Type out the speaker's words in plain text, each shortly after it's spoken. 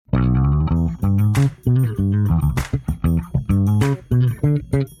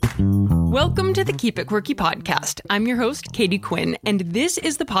to the Keep It Quirky podcast. I'm your host, Katie Quinn, and this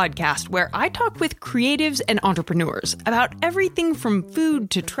is the podcast where I talk with creatives and entrepreneurs about everything from food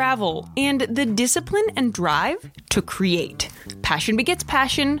to travel and the discipline and drive to create. Passion begets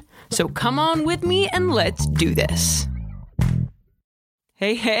passion, so come on with me and let's do this.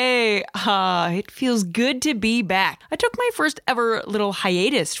 Hey, it feels good to be back. I took my first ever little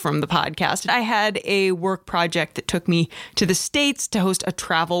hiatus from the podcast. I had a work project that took me to the States to host a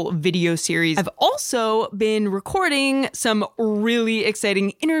travel video series. I've also been recording some really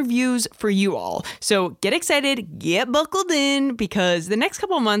exciting interviews for you all. So get excited, get buckled in, because the next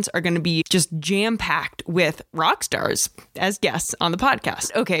couple of months are going to be just jam-packed with rock stars as guests on the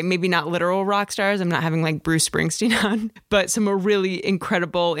podcast. Okay, maybe not literal rock stars. I'm not having like Bruce Springsteen on, but some really incredible,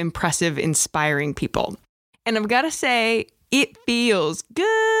 impressive, inspiring people. And I've got to say, it feels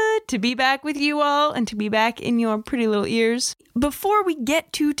good to be back with you all and to be back in your pretty little ears. Before we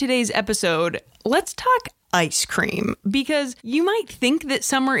get to today's episode, let's talk ice cream, because you might think that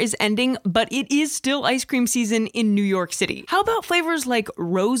summer is ending, but it is still ice cream season in New York City. How about flavors like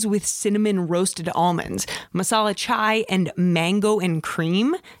rose with cinnamon roasted almonds, masala chai, and mango and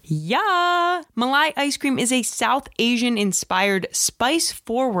cream? Yeah! Malai Ice Cream is a South Asian-inspired,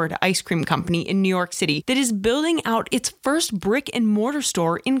 spice-forward ice cream company in New York City that is building out its first brick-and-mortar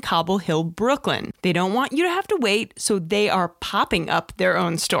store in Cobble Hill, Brooklyn. They don't want you to have to wait, so they are popping up their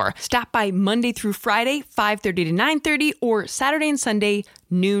own store. Stop by Monday through Friday, 5:30 to 9:30, or Saturday and Sunday,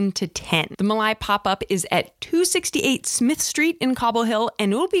 noon to 10. The Malai pop-up is at 268 Smith Street in Cobble Hill,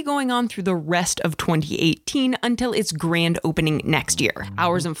 and it will be going on through the rest of 2018 until its grand opening next year.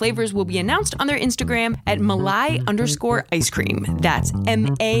 Hours and flavors will be announced on their Instagram at Malai_ice cream. That's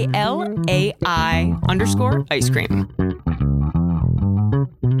MALAI_ice cream.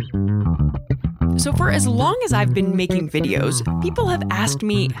 So for as long as I've been making videos, people have asked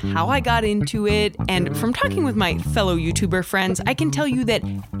me how I got into it, and from talking with my fellow YouTuber friends, I can tell you that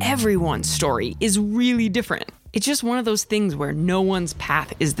everyone's story is really different. It's just one of those things where no one's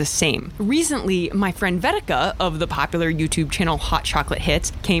path is the same. Recently, my friend Vedika of the popular YouTube channel Hot Chocolate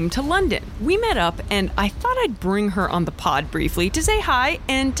Hits came to London. We met up, and I thought I'd bring her on the pod briefly to say hi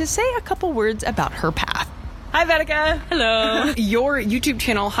and to say a couple words about her path. Hi, Vedika. Hello. Your YouTube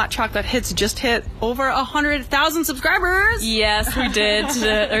channel, Hot Chocolate Hits, just hit over 100,000 subscribers. Yes, we did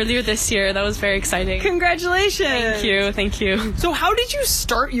earlier this year. That was very exciting. Congratulations. Thank you. So how did you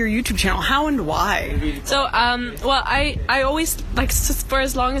start your YouTube channel? How and why? So, I always, for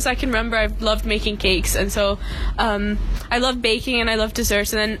as long as I can remember, I've loved making cakes. And so, I love baking and I love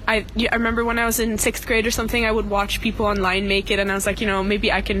desserts. And then I remember when I was in 6th grade or something, I would watch people online make it. And I was like, maybe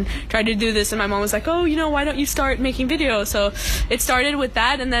I can try to do this. And my mom was like, oh, why don't you start making videos? So it started with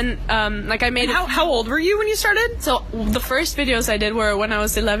that, and then I made it. How old were you when you started? So the first videos I did were when I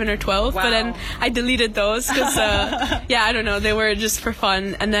was 11 or 12. Wow. But then I deleted those because I don't know, they were just for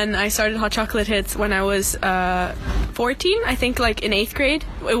fun. And then I started Hot Chocolate Hits when I was 14, I think, in 8th grade.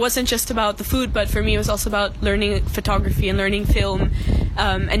 It wasn't just about the food, but for me it was also about learning photography and learning film,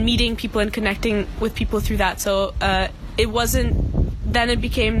 and meeting people and connecting with people through that. So then it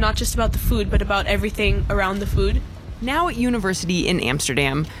became not just about the food, but about everything around the food. Now at university in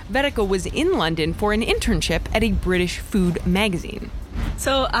Amsterdam, Vedika was in London for an internship at a British food magazine.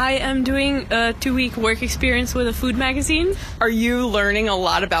 So I am doing a 2-week work experience with a food magazine. Are you learning a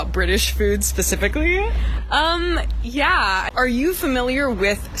lot about British food specifically? Yeah. Are you familiar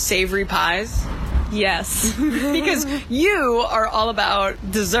with savory pies? Yes. Because you are all about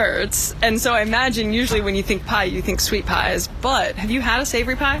desserts, and so I imagine usually when you think pie, you think sweet pies, but have you had a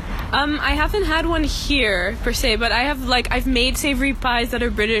savory pie? I haven't had one here, per se, but I've made savory pies that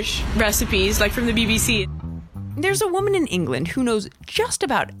are British recipes, from the BBC. There's a woman in England who knows just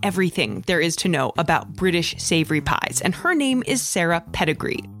about everything there is to know about British savory pies, and her name is Sarah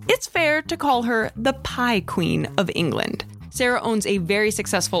Pettigrew. It's fair to call her the Pie Queen of England. Sarah owns a very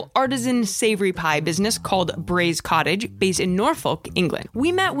successful artisan savory pie business called Bray's Cottage, based in Norfolk, England.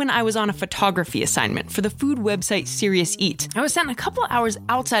 We met when I was on a photography assignment for the food website Serious Eats. I was sent a couple hours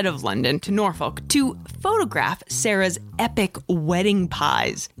outside of London to Norfolk to photograph Sarah's epic wedding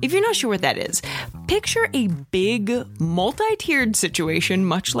pies. If you're not sure what that is, picture a big, multi-tiered situation,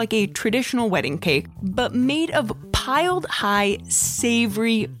 much like a traditional wedding cake, but made of piled high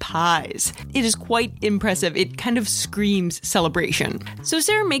savory pies. It is quite impressive. It kind of screams celebration. So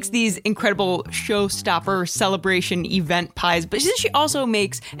Sarah makes these incredible showstopper celebration event pies, but she also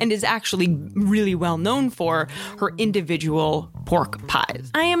makes and is actually really well known for her individual pork pies.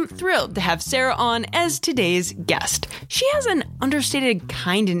 I am thrilled to have Sarah on as today's guest. She has an understated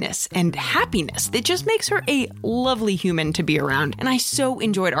kindness and happiness that just makes her a lovely human to be around, and I so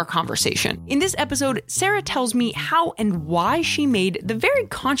enjoyed our conversation. In this episode, Sarah tells me how and why she made the very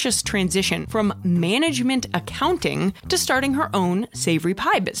conscious transition from management accounting to starting her own savory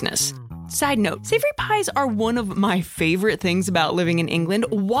pie business. Side note, savory pies are one of my favorite things about living in England.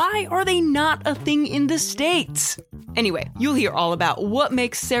 Why are they not a thing in the States? Anyway, you'll hear all about what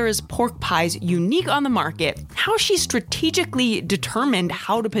makes Sarah's pork pies unique on the market, how she strategically determined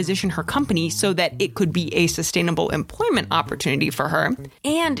how to position her company so that it could be a sustainable employment opportunity for her,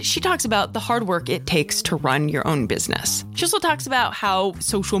 and she talks about the hard work it takes to run your own business. She also talks about how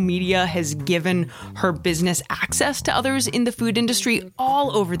social media has given her business access to others in the food industry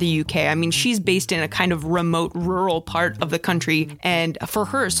all over the UK. I mean, she's based in a kind of remote, rural part of the country, and for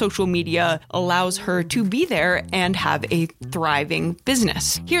her, social media allows her to be there and have a thriving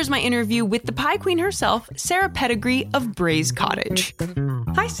business. Here's my interview with the pie queen herself, Sarah Pettigrew of Bray's Cottage.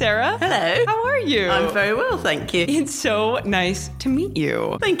 Hi, Sarah. Hello. How are you? I'm very well, thank you. It's so nice to meet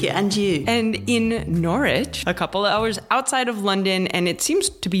you. Thank you, and you. And in Norwich, a couple of hours outside of London, and it seems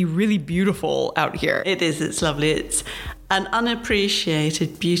to be really beautiful out here. It is, it's lovely. It's an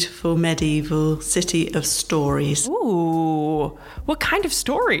unappreciated, beautiful medieval city of stories. Ooh, what kind of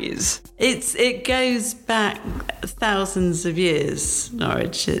stories? It goes back thousands of years,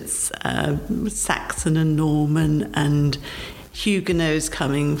 Norwich. It's Saxon and Norman and Huguenots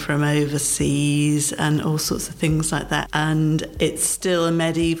coming from overseas and all sorts of things like that. And it's still a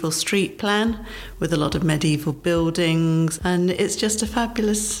medieval street plan with a lot of medieval buildings. And it's just a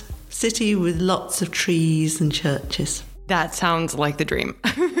fabulous city with lots of trees and churches. That sounds like the dream.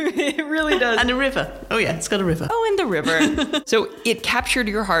 It really does. And a river. Oh, yeah, it's got a river. Oh, and the river. So it captured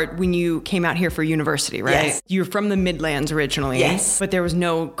your heart when you came out here for university, right? Yes. You're from the Midlands originally. Yes. But there was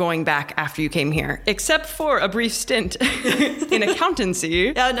no going back after you came here, except for a brief stint in accountancy.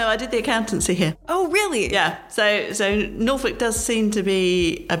 Oh, no, I did the accountancy here. Oh, really? Yeah. So Norfolk does seem to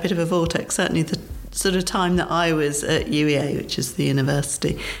be a bit of a vortex, certainly the sort of time that I was at UEA, which is the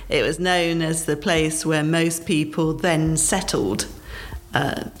university. It was known as the place where most people then settled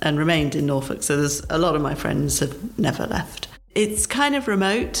and remained in Norfolk. So there's a lot of my friends have never left. It's kind of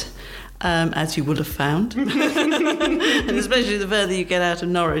remote, as you would have found. And especially the further you get out of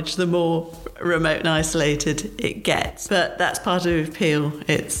Norwich, the more remote and isolated it gets. But that's part of the appeal.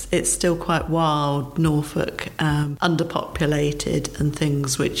 It's still quite wild, Norfolk, underpopulated and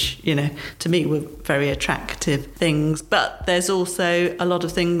things which, you know, to me were very attractive things. But there's also a lot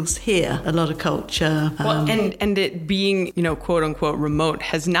of things here, a lot of culture. Well, and it being, you know, quote unquote remote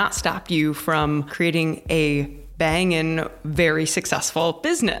has not stopped you from creating a banging, very successful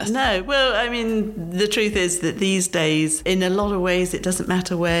business. No, well, I mean, the truth is that these days, in a lot of ways, it doesn't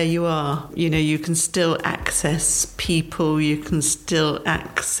matter where you are. You know, you can still access people, you can still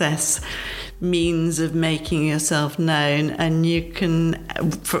access means of making yourself known, and you can,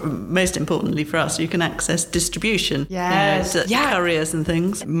 most importantly for us, you can access distribution. Yes. Couriers and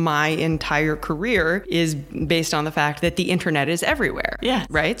things. My entire career is based on the fact that the internet is everywhere. Yeah.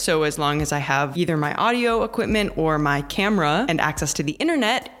 Right? So as long as I have either my audio equipment or my camera and access to the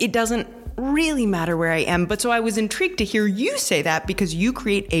internet, it doesn't really matter where I am. But so I was intrigued to hear you say that, because you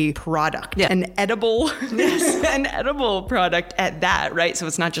create a product, an edible, an edible product at that, right? So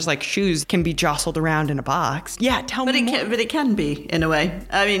it's not just like shoes can be jostled around in a box. Yeah, tell me more. But it can be, in a way.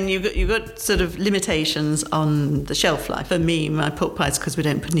 I mean, you've got sort of limitations on the shelf life. For me, my pork pies, because we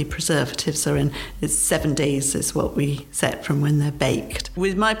don't put any preservatives in, it's 7 days is what we set from when they're baked.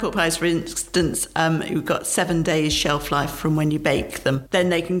 With my pork pies, for instance, you've got 7 days shelf life from when you bake them. Then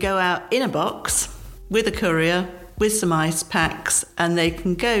they can go out in a box with a courier, with some ice packs, and they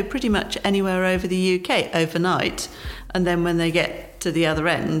can go pretty much anywhere over the UK overnight. And then when they get to the other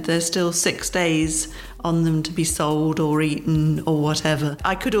end, there's still 6 days on them to be sold or eaten or whatever.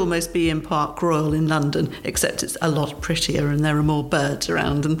 I could almost be in Park Royal in London, except it's a lot prettier and there are more birds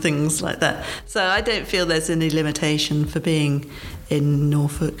around and things like that. So I don't feel there's any limitation for being in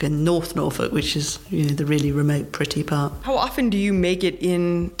Norfolk and North Norfolk, which is, you know, the really remote, pretty part. How often do you make it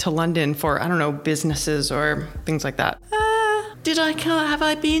into London for, I don't know, businesses or things like that? Have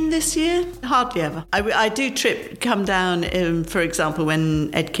I been this year? Hardly ever. I do come down, for example,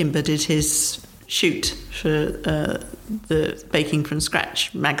 when Ed Kimber did his shoot for the Baking from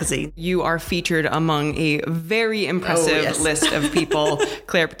Scratch magazine. You are featured among a very impressive list of people.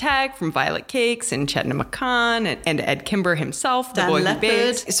 Claire Patek from Violet Cakes and Chetna McCann and Ed Kimber himself, the Dan boy Leopard.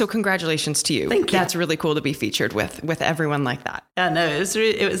 who bakes. So congratulations to you. Thank you. That's really cool to be featured with everyone like that. Yeah, no, it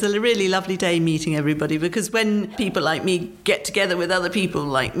was a really lovely day meeting everybody, because when people like me get together with other people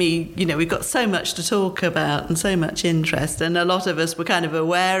like me, we've got so much to talk about and so much interest, and a lot of us were kind of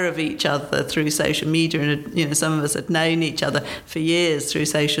aware of each other through social media, and some of us had known each other for years through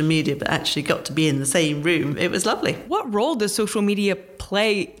social media, but actually got to be in the same room. It was lovely. What role does social media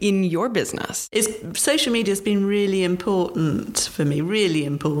play in your business? Social media has been really important for me,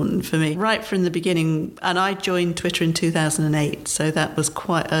 right from the beginning. And I joined Twitter in 2008, so that was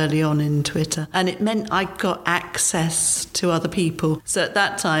quite early on in Twitter. And it meant I got access to other people. So at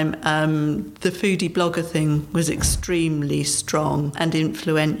that time, the foodie blogger thing was extremely strong and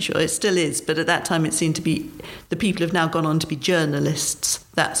influential. It still is, but at that time it seemed to be, the people have now gone on to be journalists.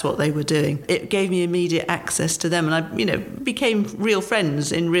 That's what they were doing. It gave me immediate access to them, and I, became real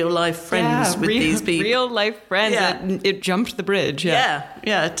friends, in real life friends with these people. Real life friends. Yeah. It jumped the bridge. Yeah,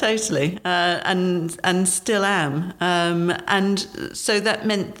 totally, and still am. And so that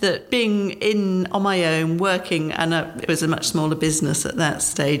meant that being on my own, working, and it was a much smaller business at that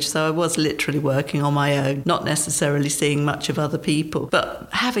stage, so I was literally working on my own, not necessarily seeing much of other people. But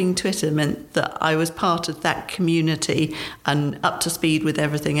having Twitter meant that I was part of that community and up to speed with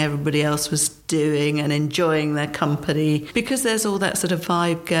everything everybody else was doing and enjoying their company, because there's all that sort of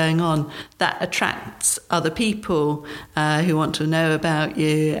vibe going on that attracts other people who want to know about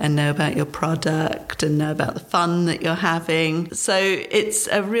you and know about your product and know about the fun that you're having. So it's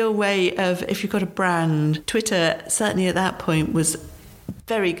a real way of, if you've got a brand, Twitter certainly at that point was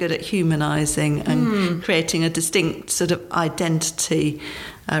very good at humanizing and creating a distinct sort of identity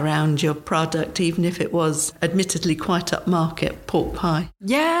around your product, even if it was admittedly quite upmarket pork pie.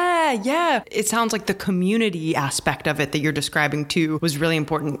 Yeah. It sounds like the community aspect of it that you're describing too was really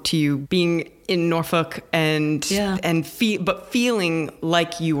important to you, being in Norfolk and feeling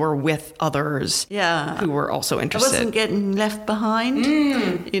like you were with others who were also interested. I wasn't getting left behind.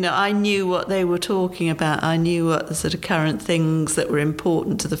 I knew what they were talking about. I knew what the sort of current things that were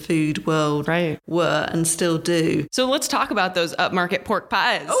important to the food world were and still do. So let's talk about those upmarket pork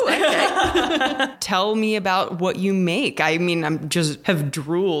pies. Oh, okay. Tell me about what you make. I mean, I'm just have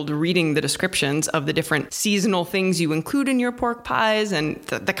drooled reading the descriptions of the different seasonal things you include in your pork pies, and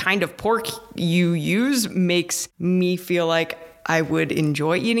the kind of pork you use makes me feel like I would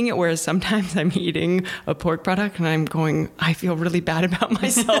enjoy eating it, whereas sometimes I'm eating a pork product and I'm going, I feel really bad about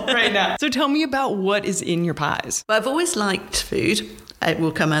myself right now. So tell me about what is in your pies. Well, I've always liked food. It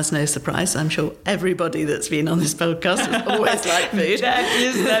will come as no surprise. I'm sure everybody that's been on this podcast has always liked food.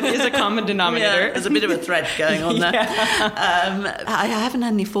 That is a common denominator. Yeah, there's a bit of a thread going on there. I haven't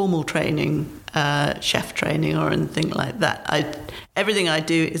had any formal training, chef training or anything like that. Everything I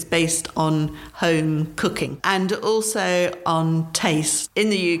do is based on home cooking and also on taste. In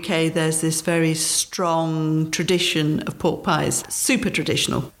the UK, there's this very strong tradition of pork pies, super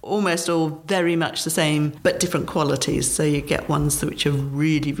traditional, almost all very much the same, but different qualities. So you get ones which are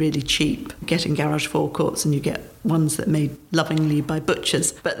really, really cheap, you get in garage forecourts, and you get ones that are made lovingly by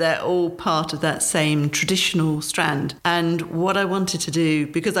butchers, but they're all part of that same traditional strand. And what I wanted to do,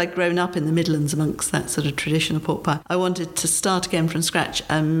 because I'd grown up in the Midlands amongst that sort of traditional pork pie, I wanted to start again from scratch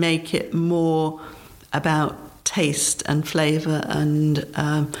and make it more about taste and flavour and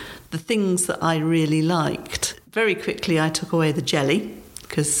the things that I really liked. Very quickly I took away the jelly,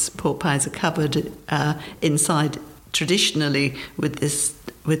 because pork pies are covered inside traditionally with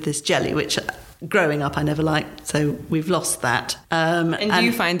this jelly, which growing up I never liked, so we've lost that. And do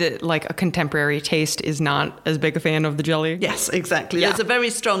you find that like a contemporary taste is not as big a fan of the jelly? Yes, exactly. Yeah. There's a very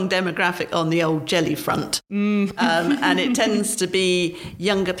strong demographic on the old jelly front. And it tends to be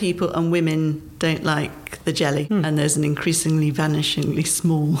younger people and women don't like the jelly. And there's an increasingly vanishingly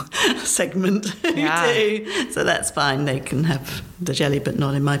small segment who do. So that's fine. They can have the jelly, but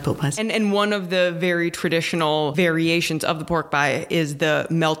not in my pork pies. And one of the very traditional variations of the pork pie is the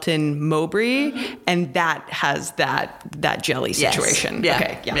Melton Mowbray, and that has that jelly situation. Yes.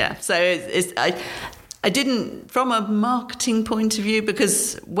 Okay. Yeah. So I didn't, from a marketing point of view,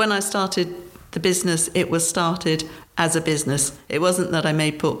 because when I started the business, it was started as a business. It wasn't that I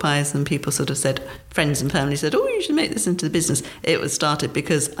made pork pies and people sort of said, friends and family said, oh, you should make this into the business. It was started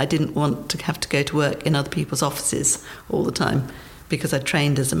because I didn't want to have to go to work in other people's offices all the time, because I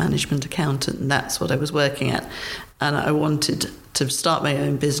trained as a management accountant and that's what I was working at. And I wanted to start my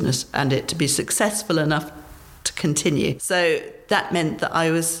own business and it to be successful enough to continue. So that meant that I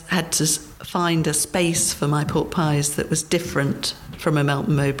had to find a space for my pork pies that was different from a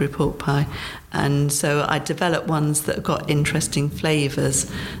Melton Mowbray pork pie. And so I developed ones that got interesting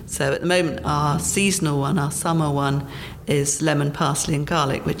flavours. So at the moment, our seasonal one, our summer one, is lemon, parsley and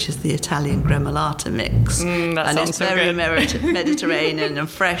garlic, which is the Italian gremolata mix. That and sounds it's so very good. Mediterranean and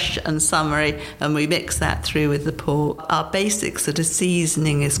fresh and summery, and we mix that through with the pork. Our basic sort of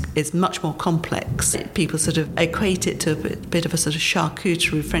seasoning is much more complex. People sort of equate it to a bit of a sort of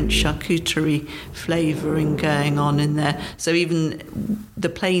charcuterie, French charcuterie flavouring going on in there. So even the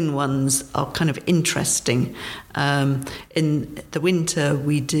plain ones are kind of interesting. In the winter,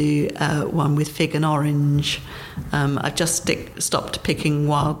 we do one with fig and orange. I've just stopped picking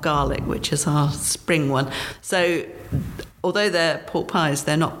wild garlic, which is our spring one. So although they're pork pies,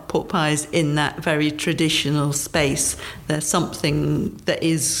 they're not pork pies in that very traditional space. They're something that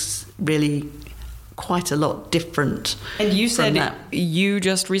is really quite a lot different. And you said that. You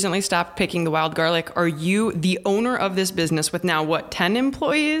just recently stopped picking the wild garlic. Are you the owner of this business with now, 10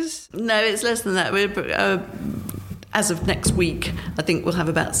 employees? No, it's less than that. We're as of next week, I think we'll have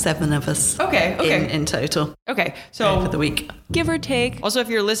about 7 of us in total. Okay, so for the week. Give or take. Also, if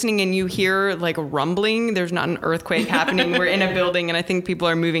you're listening and you hear like rumbling, there's not an earthquake happening. We're in a building and I think people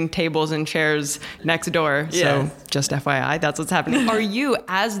are moving tables and chairs next door. Yeah. So just FYI, that's what's happening. Are you,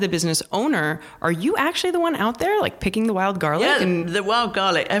 as the business owner, are you actually the one out there like picking the wild garlic? Yeah, the wild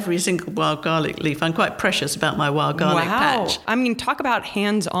garlic, every single wild garlic leaf. I'm quite precious about my wild garlic patch. I mean, talk about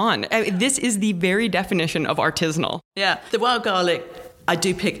hands-on. This is the very definition of artisanal. Yeah, the wild garlic, I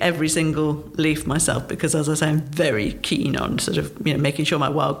do pick every single leaf myself because, as I say, I'm very keen on sort of, making sure my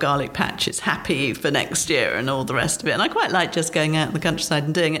wild garlic patch is happy for next year and all the rest of it. And I quite like just going out in the countryside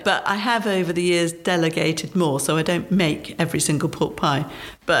and doing it. But I have over the years delegated more, so I don't make every single pork pie.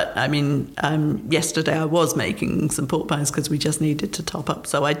 But I mean, yesterday I was making some pork pies because we just needed to top up.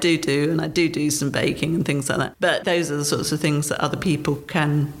 So I do some baking and things like that. But those are the sorts of things that other people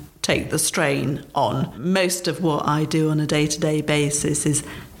can take the strain on. Most of what I do on a day-to-day basis is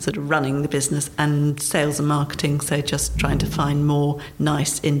sort of running the business and sales and marketing, so just trying to find more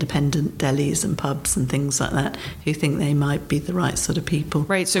nice independent delis and pubs and things like that who think they might be the right sort of people.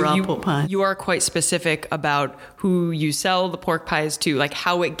 Right, so for our pork pie. You are quite specific about who you sell the pork pies to, like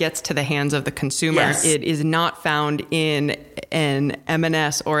how it gets to the hands of the consumer. Yes. It is not found in an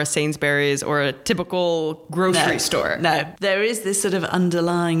M&S or a Sainsbury's or a typical grocery store. No, there is this sort of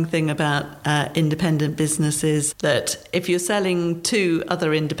underlying thing about independent businesses that if you're selling to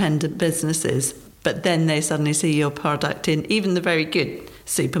other independent businesses, but then they suddenly see your product in even the very good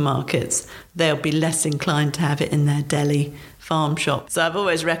supermarkets, they'll be less inclined to have it in their deli farm shop. So I've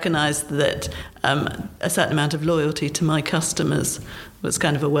always recognised that a certain amount of loyalty to my customers was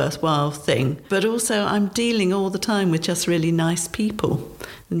kind of a worthwhile thing. But also I'm dealing all the time with just really nice people.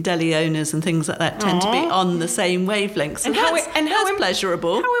 And deli owners and things like that tend to be on the same wavelength. So that's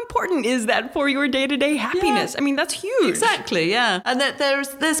pleasurable. How important is that for your day-to-day happiness? Yeah. I mean, that's huge. Exactly, yeah. And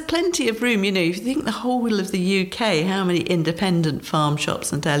there's plenty of room. If you think the whole of the UK, how many independent farm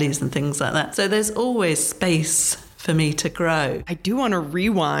shops and delis and things like that. So there's always space for me to grow. I do want to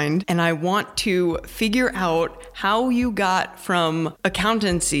rewind and I want to figure out how you got from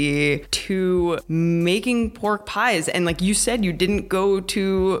accountancy to making pork pies. And like you said, you didn't go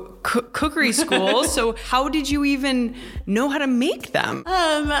to cookery school. So how did you even know how to make them?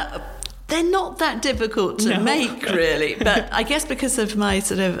 They're not that difficult to make, really. But I guess because of my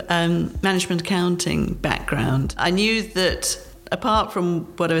sort of management accounting background, I knew that apart from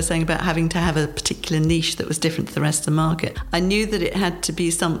what I was saying about having to have a particular niche that was different to the rest of the market, I knew that it had to be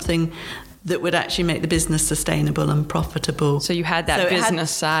something that would actually make the business sustainable and profitable. So you had that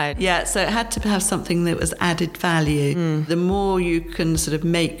business side. Yeah, so it had to have something that was added value. The more you can sort of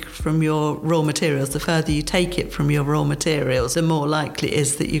make from your raw materials, the further you take it from your raw materials, the more likely it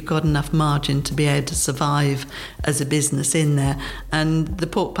is that you've got enough margin to be able to survive as a business in there. And the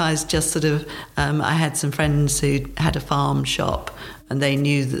pork pies just sort of, I had some friends who had a farm shop and they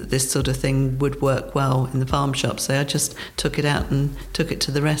knew that this sort of thing would work well in the farm shop. So I just took it out and took it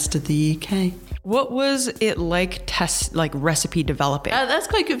to the rest of the UK. What was it like recipe developing? That's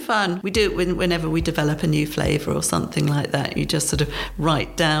quite good fun. We do it whenever we develop a new flavour or something like that. You just sort of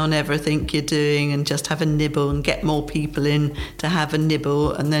write down everything you're doing and just have a nibble and get more people in to have a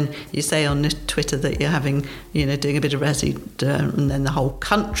nibble. And then you say on Twitter that you're having, doing a bit of recipe, and then the whole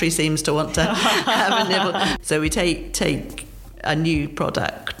country seems to want to have a nibble. So we take a new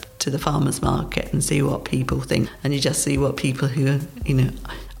product to the farmers market and see what people think, and you just see what people who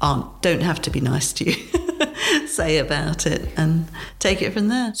don't have to be nice to you say about it and take it from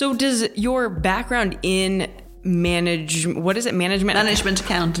there. So does your background in Management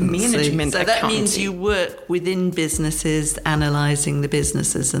accountancy. Management so that means accountancy. you work within businesses, analysing the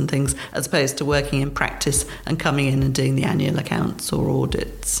businesses and things, as opposed to working in practice and coming in and doing the annual accounts or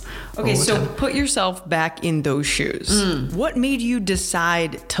audits. Okay, so put yourself back in those shoes. What made you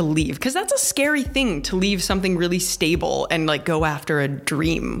decide to leave? Because that's a scary thing, to leave something really stable and like go after a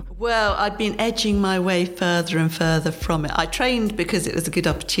dream. Well, I'd been edging my way further and further from it. I trained because it was a good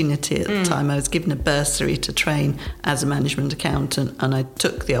opportunity at the time. I was given a bursary to train as a management accountant, and I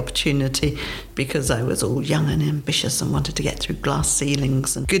took the opportunity because I was all young and ambitious and wanted to get through glass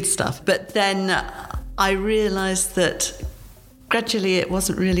ceilings and good stuff. But then I realised that gradually it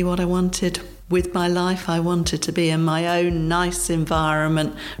wasn't really what I wanted with my life. I wanted to be in my own nice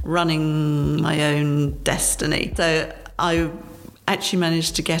environment, running my own destiny. So I actually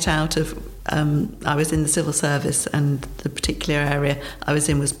managed to get out of, I was in the civil service, and the particular area I was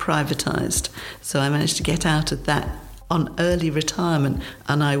in was privatised. So I managed to get out of that on early retirement,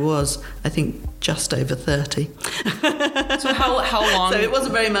 and I was, I think, just over 30. So how long? So it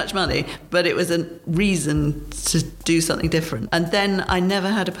wasn't very much money, but it was a reason to do something different. And then I never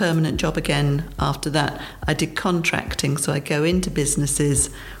had a permanent job again after that. I did contracting, so I go into businesses,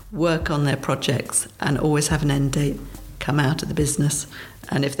 work on their projects, and always have an end date, come out of the business.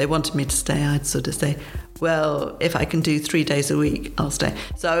 And if they wanted me to stay, I'd sort of say, well, if I can do 3 days a week, I'll stay.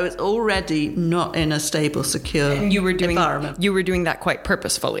 So I was already not in a stable, secure environment. You were doing that quite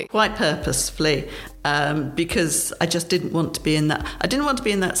purposefully. Quite purposefully, because I just didn't want to be in that. I didn't want to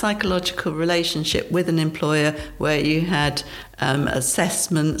be in that psychological relationship with an employer where you had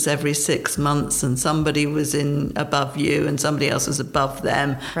assessments every 6 months, and somebody was in above you and somebody else was above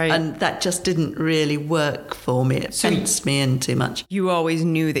them. Right. And that just didn't really work for me. It fenced me in too much. You always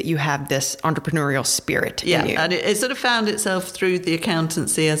knew that you had this entrepreneurial spirit in you. And it sort of found itself through the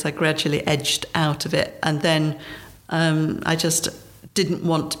accountancy as I gradually edged out of it. And then I just didn't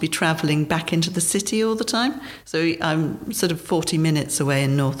want to be travelling back into the city all the time. So I'm sort of 40 minutes away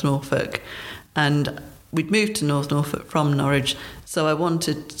in North Norfolk, and we'd moved to North Norfolk from Norwich, so I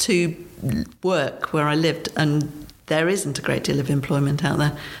wanted to work where I lived, and there isn't a great deal of employment out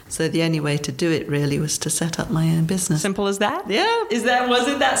there. So the only way to do it really was to set up my own business. Simple as that? Yeah. Was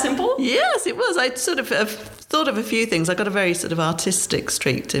it that simple? Yes, it was. I'd sort of thought of a few things. I got a very sort of artistic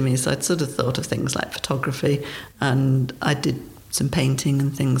streak to me, so I'd sort of thought of things like photography, and I did some painting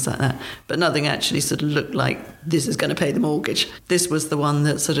and things like that, but nothing actually sort of looked like this is going to pay the mortgage. This was the one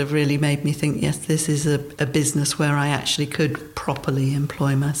that sort of really made me think, yes, this is a business where I actually could properly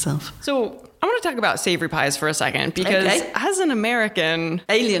employ myself. So I want to talk about savory pies for a second, because as an American...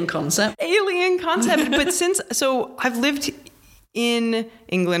 Alien concept. But so I've lived in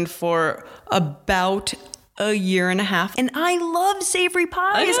England for about a year and a half, and I love savory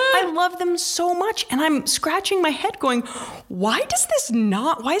pies. I love them so much, and I'm scratching my head going, why is this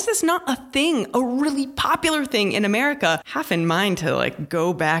not a thing, a really popular thing in America? Half in mind to like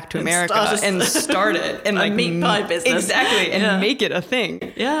go back to America and start it and like meat pie business. Exactly, and make it a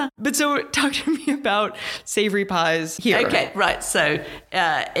thing. Yeah. But so talk to me about savory pies here. Okay, right. So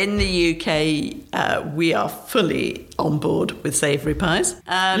in the UK, we are fully on board with savory pies.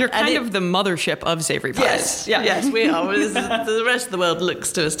 You're kind of the mothership of savory pies. Yes, we are. The rest of the world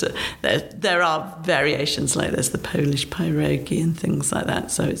looks to us. There are variations, like there's the Polish pierogi and things like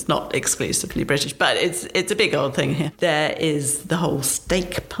that. So it's not exclusively British, but it's a big old thing here. There is the whole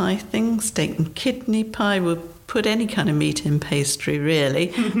steak pie thing, steak and kidney pie. We'll put any kind of meat in pastry,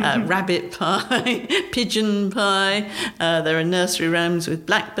 really. Rabbit pie, pigeon pie. There are nursery rhymes with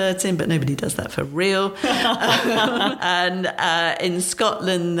blackbirds in, but nobody does that for real. And in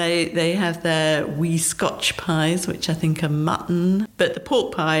Scotland, they have their wee Scotch pies, which I think are mutton. But the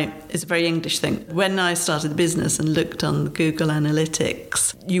pork pie is a very English thing. When I started the business and looked on Google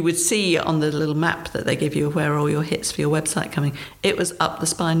Analytics, you would see on the little map that they give you where all your hits for your website coming, it was up the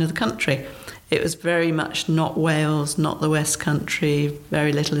spine of the country. It was very much not Wales, not the West Country,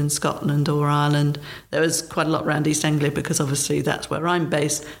 very little in Scotland or Ireland. There was quite a lot around East Anglia, because obviously that's where I'm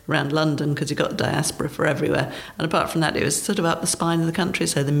based, around London, because you've got diaspora for everywhere. And apart from that, it was sort of up the spine of the country,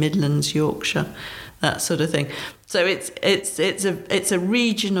 so the Midlands, Yorkshire, that sort of thing. So it's a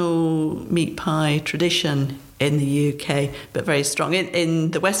regional meat pie tradition in the UK, but very strong.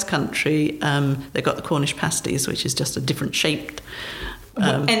 In the West Country, they've got the Cornish pasties, which is just a different shaped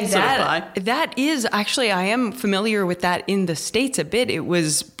and that is actually, I am familiar with that in the States a bit. It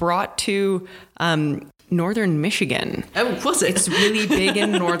was brought to northern Michigan. Oh, was it? It's really big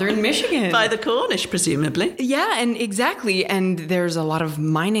in northern Michigan. By the Cornish, presumably. Yeah, and exactly. And there's a lot of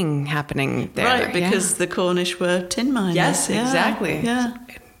mining happening there. Right, because the Cornish were tin miners. Yes, exactly. Yeah.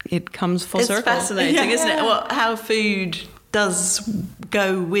 it comes full circle. It's fascinating, isn't it? How food does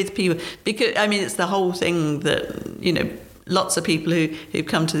go with people. Because, I mean, it's the whole thing that, you know, lots of people who've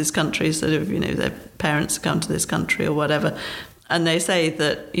come to this country, sort of, you know, their parents come to this country or whatever, and they say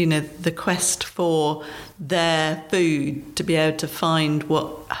that, you know, the quest for their food, to be able to find what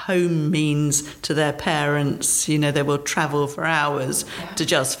home means to their parents, you know, they will travel for hours to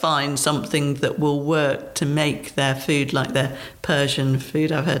just find something that will work to make their food, like their Persian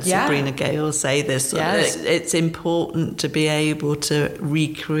food. I've heard Sabrina Gale say this. Yes. It's important to be able to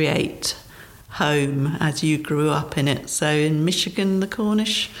recreate home as you grew up in it. So in Michigan, the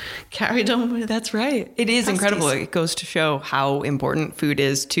Cornish carried on with. That's right. It is incredible. It goes to show how important food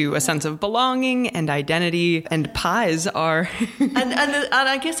is to a sense of belonging and identity, and pies are. and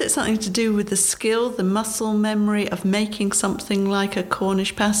I guess it's something to do with the skill, the muscle memory of making something like a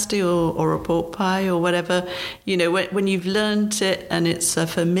Cornish pasty or a pork pie or whatever. You know, when you've learnt it and it's a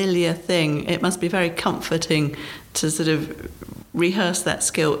familiar thing, it must be very comforting to sort of rehearse that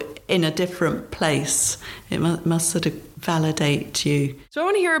skill in a different place. It must sort of validate you. So I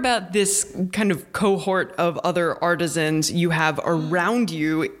want to hear about this kind of cohort of other artisans you have around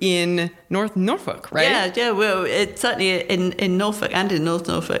you in North Norfolk, right? Yeah. Well, it's certainly in Norfolk and in North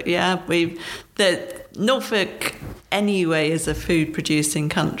Norfolk. Yeah, Norfolk anyway is a food producing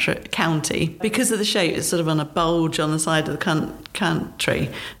county because of the shape. It's sort of on a bulge on the side of the country,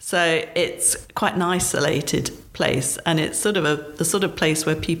 so it's quite an isolated place, and it's sort of the sort of place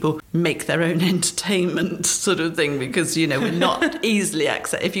where people make their own entertainment sort of thing, because, you know, we're not easily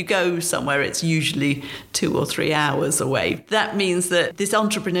accessible. If you go somewhere, it's usually 2 or 3 hours away. That means that this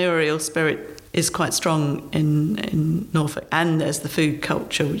entrepreneurial spirit is quite strong in Norfolk, and there's the food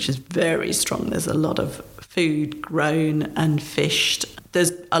culture, which is very strong. There's a lot of food grown and fished.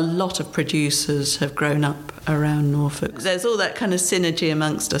 There's a lot of producers have grown up around Norfolk. There's all that kind of synergy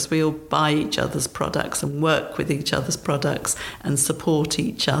amongst us. We all buy each other's products and work with each other's products and support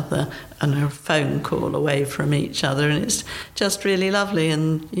each other and are a phone call away from each other. And it's just really lovely.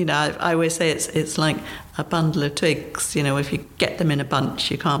 And, you know, I always say it's like a bundle of twigs. You know, if you get them in a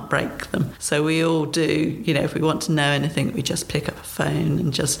bunch, you can't break them. So we all do, you know, if we want to know anything, we just pick up a phone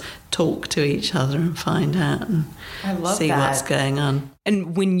and just talk to each other and find out and see what's going on.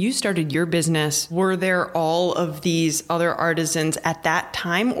 And when you started your business, were there all of these other artisans at that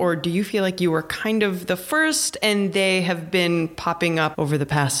time, or do you feel like you were kind of the first and they have been popping up over the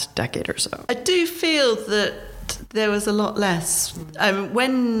past decade or so? I do feel that there was a lot less.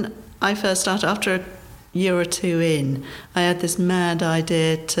 When I first started, after a year or two in, I had this mad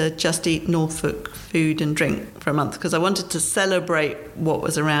idea to just eat Norfolk food and drink for a month, because I wanted to celebrate what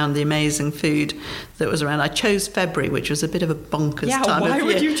was around, the amazing food that was around. I chose February, which was a bit of a bonkers time of year. Why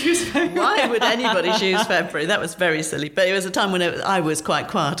would you choose February? Why would anybody choose February? That was very silly. But it was a time when I was quite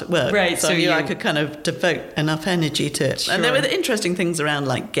quiet at work. Right. So I could kind of devote enough energy to it. Sure. And there were interesting things around,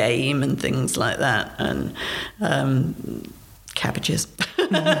 like game and things like that, and cabbages.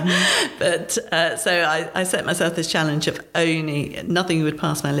 Mm-hmm. But so I set myself this challenge of nothing would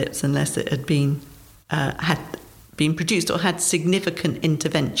pass my lips unless it had been produced or had significant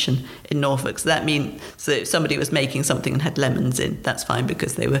intervention in Norfolk. So that means that if somebody was making something and had lemons in, that's fine,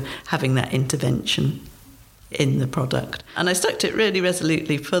 because they were having that intervention in the product. And I stuck to it really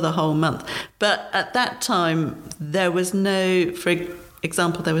resolutely for the whole month. But at that time, there was no, for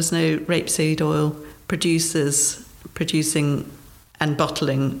example, rapeseed oil producers producing and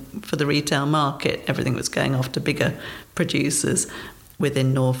bottling for the retail market. Everything was going off to bigger producers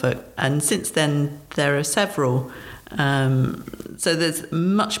within Norfolk. And since then, there are several. So there's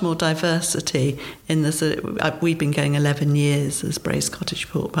much more diversity in the. We've been going 11 years as Braised Cottage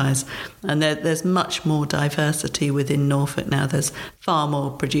Pork Pies, and there's much more diversity within Norfolk now. There's far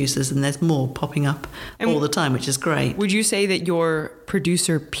more producers, and there's more popping up all the time, which is great. Would you say that your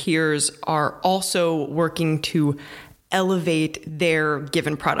producer peers are also working to elevate their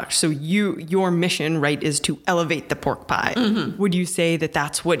given product? So your mission, right, is to elevate the pork pie. Mm-hmm. Would you say that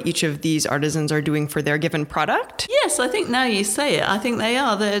that's what each of these artisans are doing for their given product? Yes, I think now you say it, I think they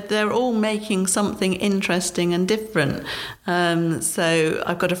are. They're all making something interesting and different. So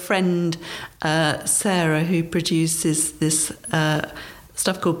I've got a friend, Sarah, who produces this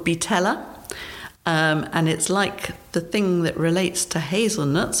stuff called Bitella. And it's like the thing that relates to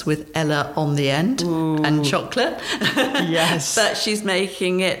hazelnuts with Ella on the end. Ooh. And chocolate. Yes. But she's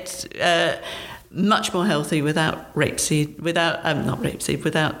making it much more healthy without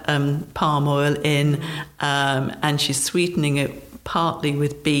palm oil in, and she's sweetening it partly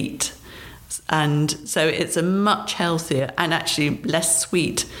with beet. And so it's a much healthier and actually less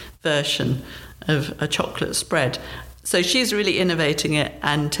sweet version of a chocolate spread. So she's really innovating it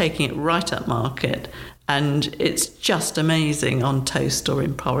and taking it right up market. And it's just amazing on toast or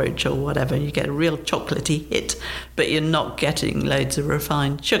in porridge or whatever. You get a real chocolatey hit, but you're not getting loads of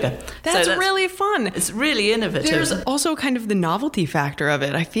refined sugar. That's really fun. It's really innovative. There's also kind of the novelty factor of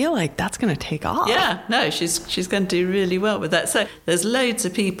it. I feel like that's going to take off. Yeah, no, she's going to do really well with that. So there's loads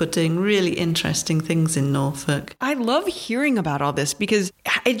of people doing really interesting things in Norfolk. I love hearing about all this because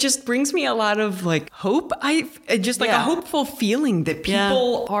it just brings me a lot of like hope. A hopeful feeling that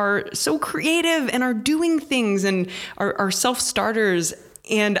people are so creative and are doing things and are self-starters.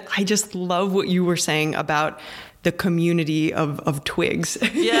 And I just love what you were saying about the community of twigs.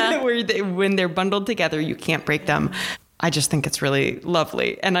 Yeah. Where when they're bundled together, you can't break them. I just think it's really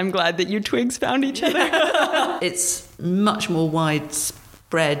lovely. And I'm glad that you twigs found each other. It's much more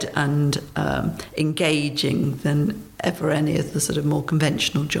widespread and engaging than ever any of the sort of more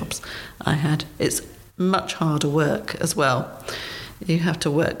conventional jobs I had. It's much harder work as well. You have to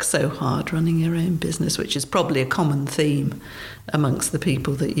work so hard running your own business, which is probably a common theme amongst the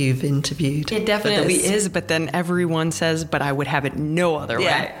people that you've interviewed. It definitely is, but then everyone says, but I would have it no other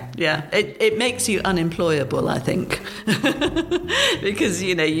way. Yeah, it makes you unemployable, I think, because,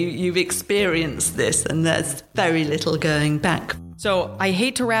 you've experienced this and there's very little going back. So I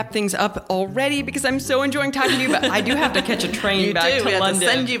hate to wrap things up already because I'm so enjoying talking to you, but I do have to catch a train back to We London. have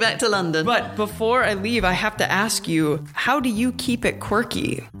to send you back to London. But before I leave, I have to ask you, how do you keep it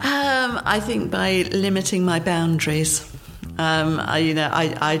quirky? I think by limiting my boundaries.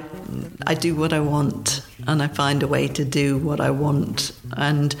 I do what I want and I find a way to do what I want.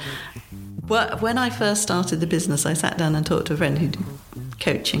 And when I first started the business, I sat down and talked to a friend who did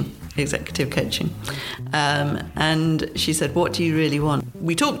coaching, executive coaching. And she said, what do you really want?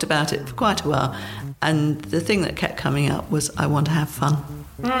 We talked about it for quite a while. And the thing that kept coming up was, I want to have fun.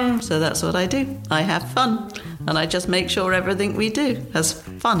 So that's what I do. I have fun. And I just make sure everything we do has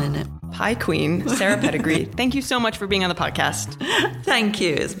fun in it. Pie Queen, Sarah Pettigrew. Thank you so much for being on the podcast. Thank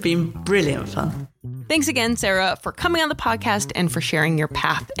you. It's been brilliant fun. Thanks again, Sarah, for coming on the podcast and for sharing your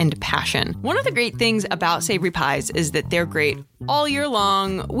path and passion. One of the great things about Savory Pies is that they're great all year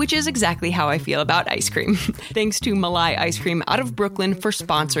long, which is exactly how I feel about ice cream. Thanks to Malai Ice Cream out of Brooklyn for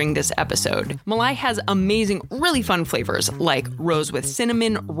sponsoring this episode. Malai has amazing, really fun flavors like rose with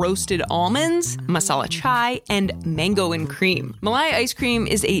cinnamon, roasted almonds, masala chai, and mango and cream. Malai Ice Cream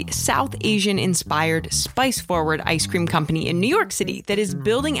is a South Asian-inspired, spice-forward ice cream company in New York City that is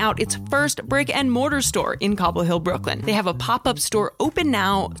building out its first brick-and-mortar store in Cobble Hill, Brooklyn. They have a pop-up store open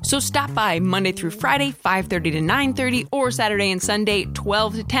now, so stop by Monday through Friday, 5:30 to 9:30, or Saturday and Sunday,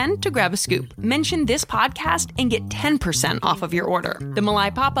 12 to 10 to grab a scoop. Mention this podcast and get 10% off of your order. The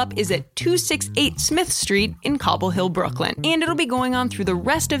Malai pop-up is at 268 Smith Street in Cobble Hill, Brooklyn, and it'll be going on through the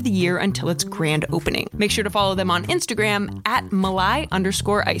rest of the year until its grand opening. Make sure to follow them on Instagram at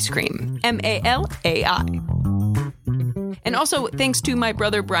Malai_ice cream. MALAI. And also, thanks to my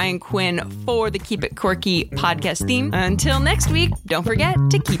brother Brian Quinn for the Keep It Quirky podcast theme. Until next week, don't forget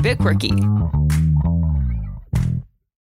to keep it quirky.